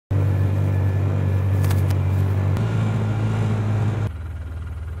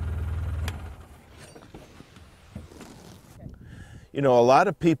You know, a lot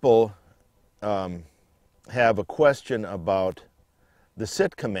of people have a question about the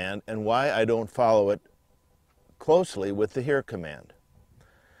sit command and why I don't follow it closely with the here command.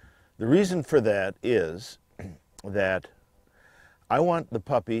 The reason for that is that I want the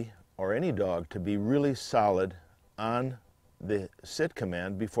puppy or any dog to be really solid on the sit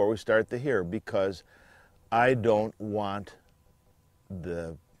command before we start the here, because I don't want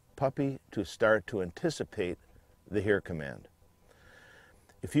the puppy to start to anticipate the here command.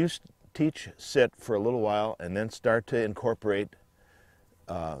 If you teach sit for a little while and then start to incorporate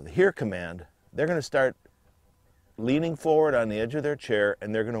the here command, they're going to start leaning forward on the edge of their chair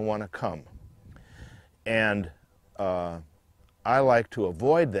and they're going to want to come. And I like to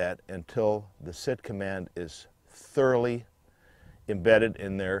avoid that until the sit command is thoroughly embedded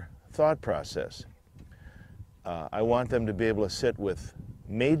in their thought process. I want them to be able to sit with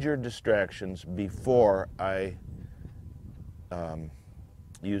major distractions before I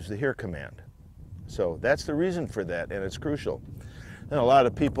use the here command. So that's the reason for that, and it's crucial. And a lot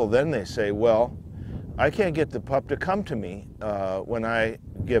of people then they say, well, I can't get the pup to come to me when I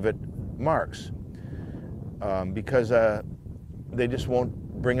give it marks because they just won't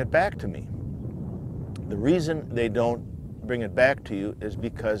bring it back to me. The reason they don't bring it back to you is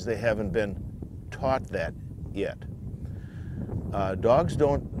because they haven't been taught that yet. Dogs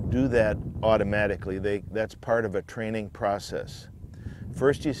don't do that automatically. That's part of a training process.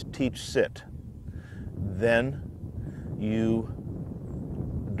 First you teach sit, then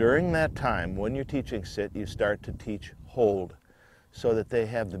during that time when you're teaching sit, you start to teach hold so that they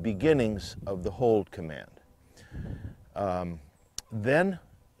have the beginnings of the hold command. Then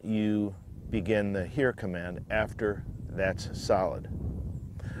you begin the here command after that's solid.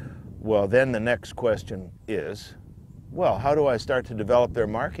 Well, then the next question is, well, how do I start to develop their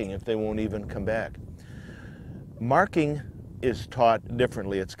marking if they won't even come back? Marking is taught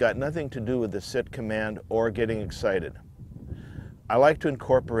differently. It's got nothing to do with the sit command or getting excited. I like to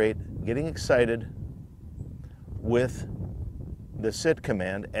incorporate getting excited with the sit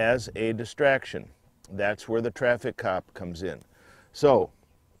command as a distraction. That's where the traffic cop comes in. So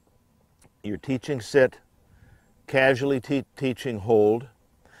you're teaching sit, casually teaching hold,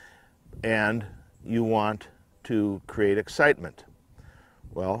 and you want to create excitement.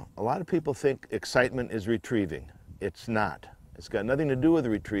 Well, a lot of people think excitement is retrieving. It's not. It's got nothing to do with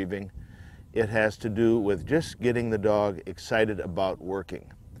retrieving. It has to do with just getting the dog excited about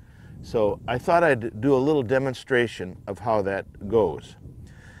working. So I thought I'd do a little demonstration of how that goes.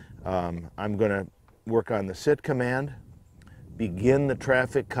 I'm going to work on the sit command, begin the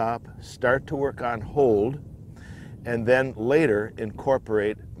traffic cop, start to work on hold, and then later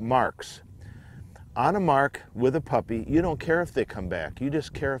incorporate marks. On a mark with a puppy, you don't care if they come back. You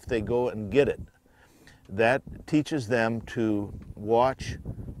just care if they go and get it. That teaches them to watch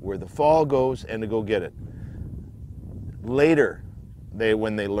where the fall goes and to go get it. Later,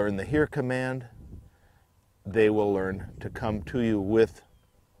 when they learn the here command, they will learn to come to you with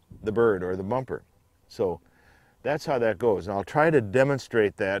the bird or the bumper. So that's how that goes. And I'll try to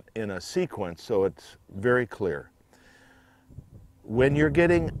demonstrate that in a sequence so it's very clear. When you're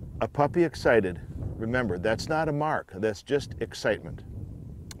getting a puppy excited, remember, that's not a mark. That's just excitement.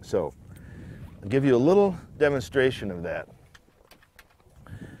 So I'll give you a little demonstration of that.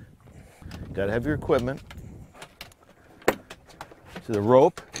 Got to have your equipment. So the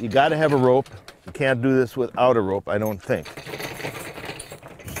rope, you got to have a rope. You can't do this without a rope, I don't think.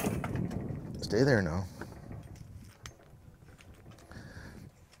 Stay there now.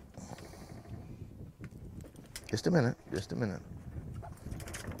 Just a minute, just a minute.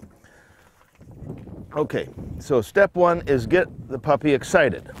 Okay, so step one is get the puppy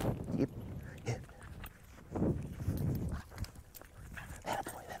excited.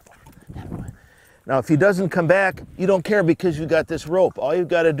 Now, if he doesn't come back, you don't care because you got this rope. All you've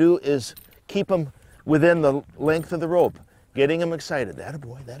got to do is keep him within the length of the rope, getting him excited. That a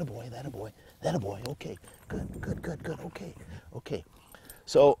boy, that a boy, that a boy, that a boy. Okay, good, good, good, good. Okay, okay.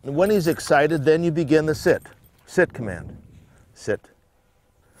 So when he's excited, then you begin the sit. Sit command. Sit,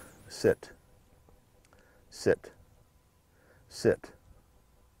 sit, sit, sit,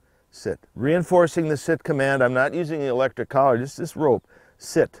 sit. Reinforcing the sit command. I'm not using the electric collar, just this rope.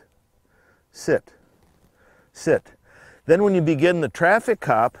 Sit, sit, sit. Then when you begin the traffic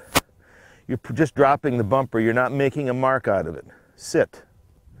cop, you're just dropping the bumper. You're not making a mark out of it. Sit,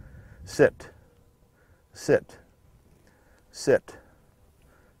 sit, sit, sit,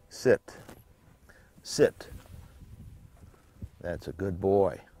 sit, sit. That's a good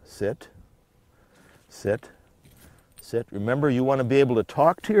boy. Sit, sit, sit. Remember, you want to be able to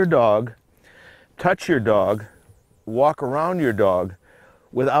talk to your dog, touch your dog, walk around your dog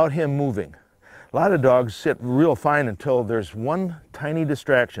without him moving. A lot of dogs sit real fine until there's one tiny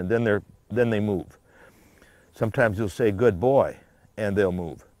distraction, then they move. Sometimes you'll say, good boy, and they'll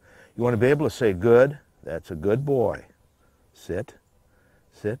move. You want to be able to say, good, that's a good boy. Sit,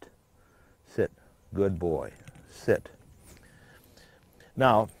 sit, sit, good boy, sit.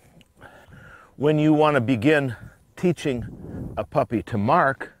 Now, when you want to begin teaching a puppy to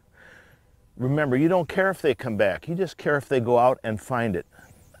mark, remember, you don't care if they come back. You just care if they go out and find it.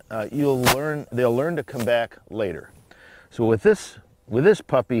 They'll learn to come back later. So with this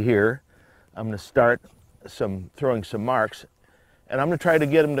puppy here, I'm going to start throwing some marks, and I'm going to try to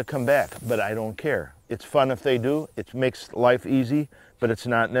get them to come back, but I don't care. It's fun if they do. It makes life easy, but it's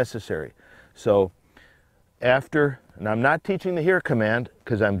not necessary. So after, and I'm not teaching the here command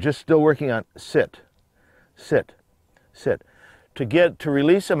because I'm just still working on sit, sit, sit. To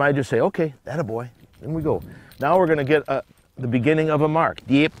release them, I just say, okay, attaboy, then we go. Now we're going to get the beginning of a mark.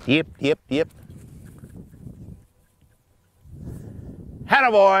 Yip, yip, yip, yip.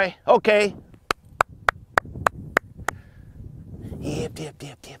 Attaboy, okay. Yip, yip,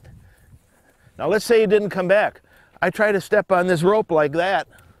 yip, yip. Now let's say he didn't come back. I try to step on this rope like that,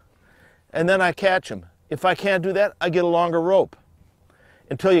 and then I catch him. If I can't do that, I get a longer rope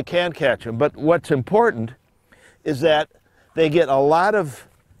until you can catch him. But what's important is that they get a lot of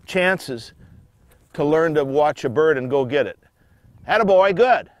chances to learn to watch a bird and go get it. Attaboy,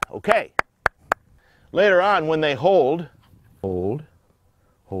 good, okay. Later on, when they hold,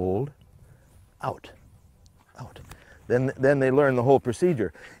 out, out. Then they learn the whole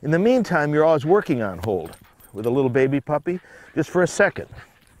procedure. In the meantime, you're always working on hold with a little baby puppy, just for a second.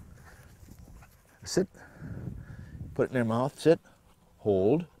 Sit, put it in their mouth, sit,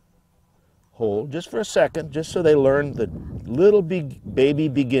 hold, just for a second, just so they learn the little baby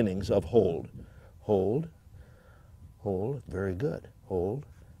beginnings of hold, very good, hold,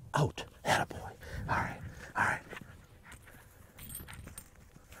 out, attaboy, all right.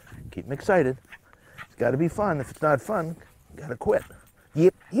 Keep them excited. It's got to be fun. If it's not fun, you got to quit.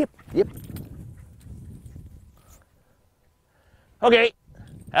 Yip, yip, yip. Okay,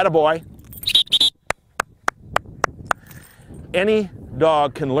 attaboy. Any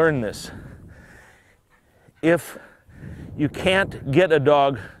dog can learn this. If you can't get a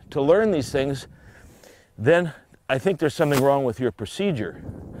dog to learn these things, then I think there's something wrong with your procedure.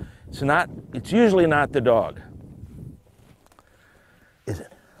 It's usually not the dog. Is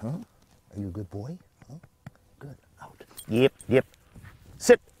it? Huh? Are you a good boy? Huh? Good. Out. Yip, yip.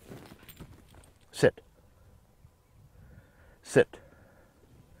 Sit. Sit. Sit.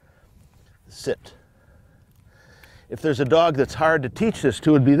 Sit. If there's a dog that's hard to teach this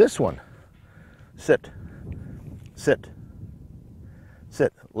to, it'd be this one. Sit. Sit.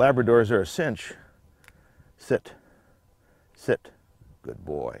 Sit. Labradors are a cinch. Sit. Sit. Good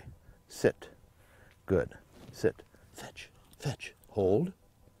boy. Sit. Good. Sit. Fetch. Fetch. Hold.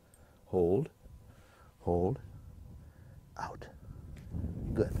 Out.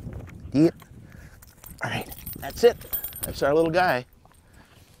 Good. Yep. All right. That's it. That's our little guy.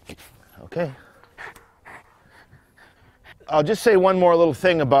 Okay. I'll just say one more little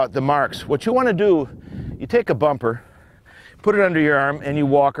thing about the marks. What you want to do, you take a bumper, put it under your arm, and you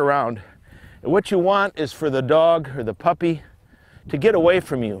walk around. And what you want is for the dog or the puppy to get away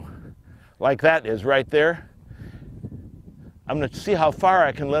from you, like that is right there. I'm going to see how far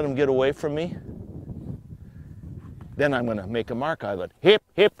I can let him get away from me. Then I'm going to make a mark out of it. Hip,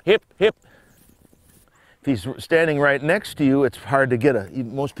 hip, hip, hip. If he's standing right next to you, it's hard to get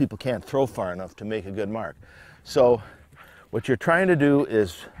most people can't throw far enough to make a good mark. So what you're trying to do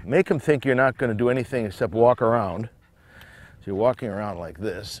is make him think you're not going to do anything except walk around. So you're walking around like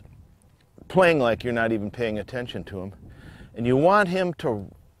this, playing like you're not even paying attention to him. And you want him to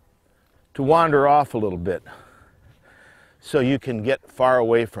wander off a little bit so you can get far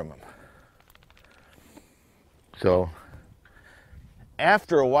away from him. So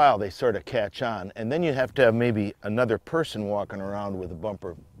after a while they sort of catch on, and then you have to have maybe another person walking around with a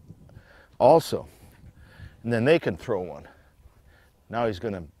bumper also, and then they can throw one. Now he's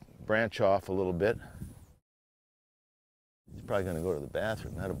going to branch off a little bit. He's probably going to go to the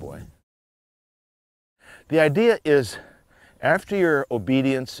bathroom, attaboy. The idea is, after your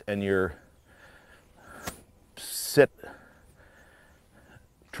obedience and your sit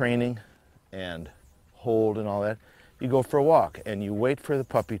training and hold and all that, you go for a walk and you wait for the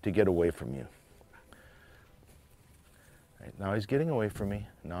puppy to get away from you. Right, now he's getting away from me.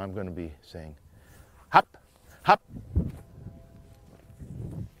 Now I'm going to be saying, hop, hop.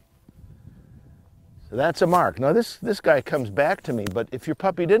 So that's a mark. Now this guy comes back to me, but if your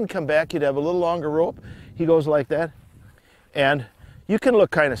puppy didn't come back, you'd have a little longer rope. He goes like that. And you can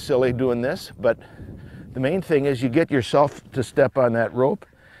look kind of silly doing this, but the main thing is you get yourself to step on that rope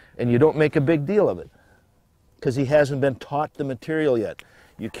and you don't make a big deal of it because he hasn't been taught the material yet.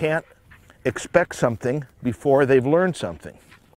 You can't expect something before they've learned something.